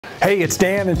Hey, it's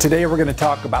Dan, and today we're going to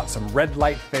talk about some red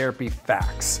light therapy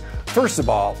facts. First of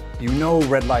all, you know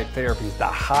red light therapy is the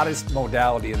hottest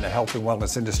modality in the health and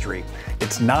wellness industry.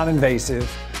 It's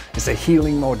non-invasive, it's a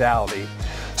healing modality.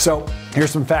 So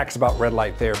here's some facts about red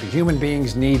light therapy. Human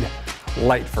beings need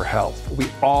light for health. We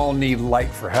all need light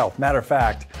for health. Matter of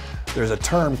fact, there's a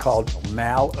term called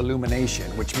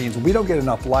malillumination, which means when we don't get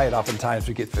enough light, oftentimes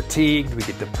we get fatigued, we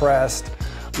get depressed,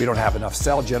 we don't have enough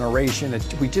cell generation.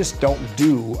 We just don't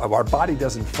our body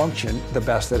doesn't function the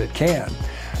best that it can.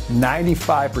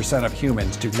 95% of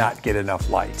humans do not get enough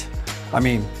light. I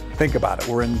mean, think about it.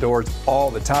 We're indoors all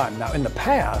the time. Now, in the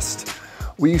past,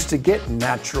 we used to get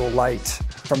natural light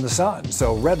from the sun.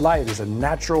 So red light is a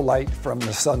natural light from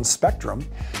the sun spectrum.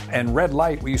 And red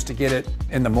light, we used to get it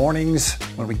in the mornings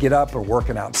when we get up or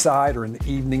working outside, or in the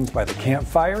evenings by the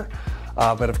campfire.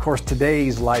 But of course,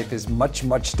 today's life is much,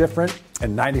 much different,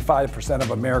 and 95%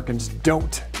 of Americans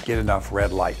don't get enough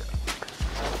red light.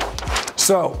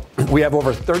 So we have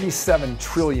over 37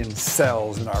 trillion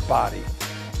cells in our body,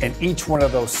 and each one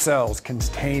of those cells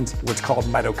contains what's called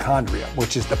mitochondria,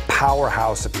 which is the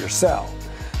powerhouse of your cell.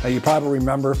 Now, you probably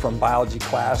remember from biology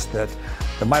class that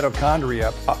the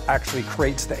mitochondria actually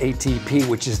creates the ATP,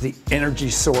 which is the energy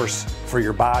source for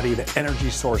your body, the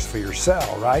energy source for your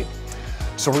cell, right?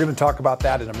 So we're going to talk about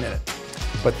that in a minute.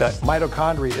 But the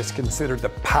mitochondria is considered the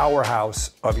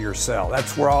powerhouse of your cell.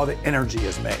 That's where all the energy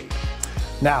is made.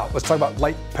 Now, let's talk about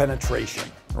light penetration,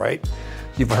 right?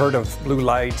 You've heard of blue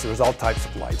lights. There's all types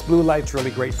of lights. Blue light's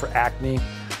really great for acne.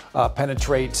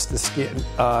 Penetrates the skin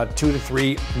 2 to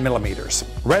 3 millimeters.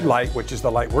 Red light, which is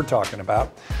the light we're talking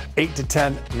about, 8 to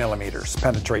 10 millimeters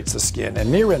penetrates the skin.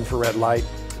 And near infrared light,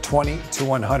 20 to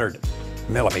 100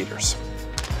 millimeters.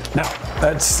 Now,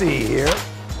 let's see here.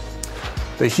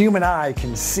 The human eye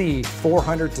can see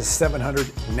 400 to 700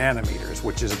 nanometers,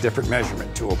 which is a different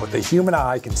measurement tool, but the human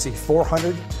eye can see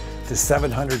 400 to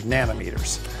 700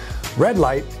 nanometers. Red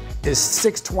light is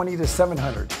 620 to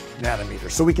 700 nanometers,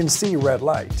 so we can see red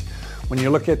light. When you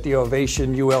look at the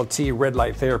Ovation ULT red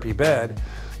light therapy bed,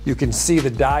 you can see the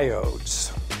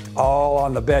diodes all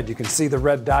on the bed. You can see the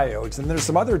red diodes, and there's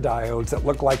some other diodes that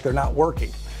look like they're not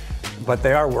working, but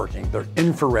they are working. They're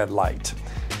infrared light.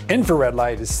 Infrared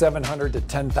light is 700 to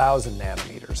 10,000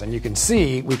 nanometers, and you can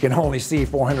see, we can only see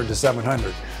 400 to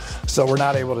 700, so we're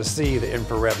not able to see the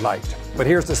infrared light. But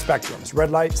here's the spectrums.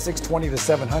 Red light, 620 to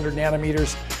 700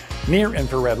 nanometers. Near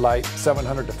infrared light,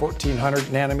 700 to 1400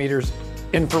 nanometers.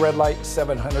 Infrared light,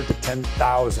 700 to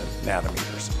 10,000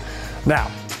 nanometers.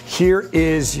 Now, here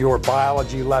is your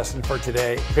biology lesson for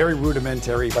today. Very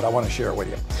rudimentary, but I want to share it with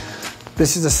you.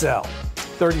 This is a cell.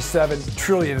 37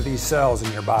 trillion of these cells in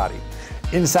your body.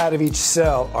 Inside of each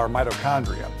cell are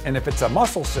mitochondria. And if it's a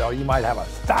muscle cell, you might have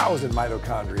 1,000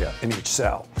 mitochondria in each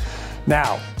cell.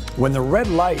 Now, when the red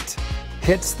light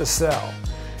hits the cell,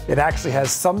 it actually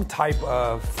has some type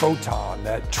of photon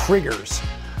that triggers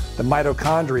the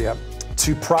mitochondria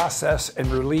to process and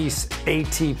release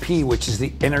ATP, which is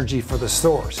the energy for the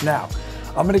source. Now,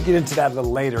 I'm going to get into that a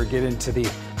little later, get into the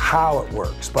how it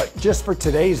works. But just for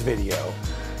today's video,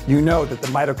 you know that the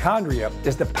mitochondria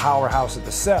is the powerhouse of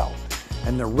the cell.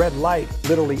 And the red light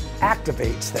literally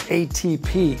activates the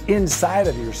ATP inside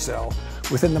of your cell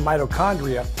within the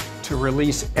mitochondria to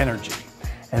release energy.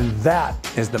 And that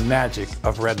is the magic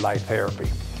of red light therapy.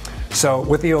 So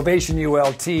with the Ovation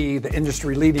ULT, the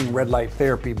industry-leading red light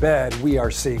therapy bed, we are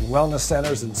seeing wellness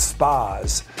centers and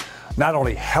spas not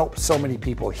only help so many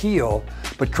people heal,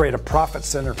 but create a profit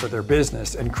center for their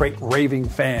business and create raving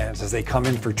fans as they come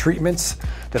in for treatments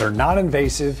that are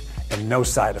non-invasive and no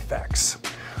side effects.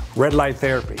 Red light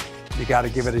therapy, you got to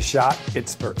give it a shot.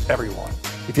 It's for everyone.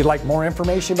 If you'd like more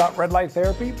information about red light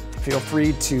therapy, feel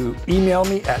free to email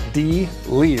me at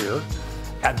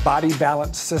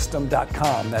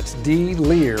dlear@bodybalancesystem.com. That's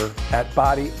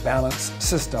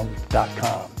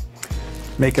dlear@bodybalancesystem.com.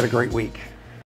 Make it a great week.